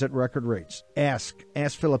hands at record rates. Ask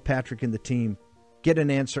Philip Patrick and the team. Get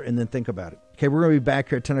an answer and then think about it. Okay, we're going to be back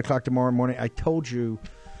here at 10 o'clock tomorrow morning. I told you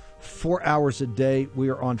 4 hours a day. We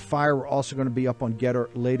are on fire. We're also going to be up on Getter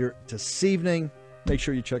later this evening. Make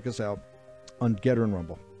sure you check us out on Getter and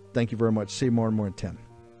Rumble. Thank you very much. See you more and more at 10.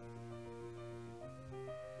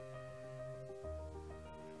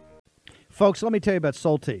 Folks, let me tell you about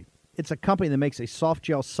Solti. It's a company that makes a soft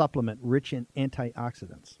gel supplement rich in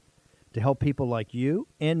antioxidants to help people like you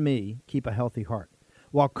and me keep a healthy heart.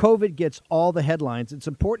 While COVID gets all the headlines, it's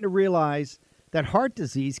important to realize that heart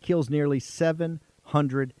disease kills nearly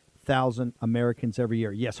 700,000 Americans every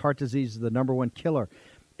year. Yes, heart disease is the number one killer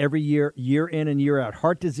every year, year in and year out.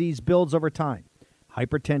 Heart disease builds over time.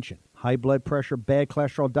 Hypertension, high blood pressure, bad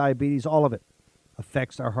cholesterol, diabetes, all of it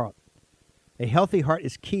affects our heart. A healthy heart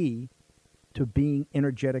is key to being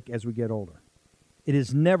energetic as we get older. It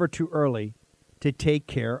is never too early to take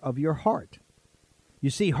care of your heart. You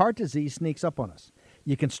see, heart disease sneaks up on us.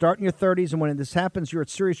 You can start in your 30s, and when this happens, you're at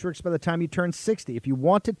serious risk by the time you turn 60. If you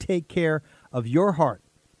want to take care of your heart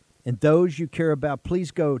and those you care about, please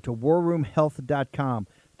go to warroomhealth.com.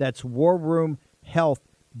 That's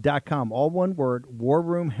warroomhealth.com. All one word,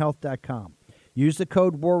 warroomhealth.com. Use the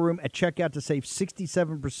code WARROOM at checkout to save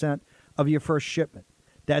 67% of your first shipment.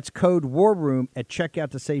 That's code WARROOM at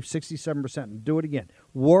checkout to save 67%. And do it again.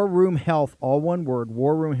 WarRoom Health, all one word,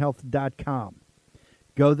 warroomhealth.com.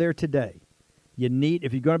 Go there today. You need,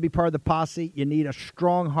 if you're going to be part of the posse, you need a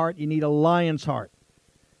strong heart. You need a lion's heart.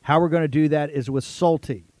 How we're going to do that is with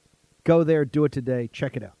Salty. Go there, do it today.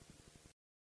 Check it out.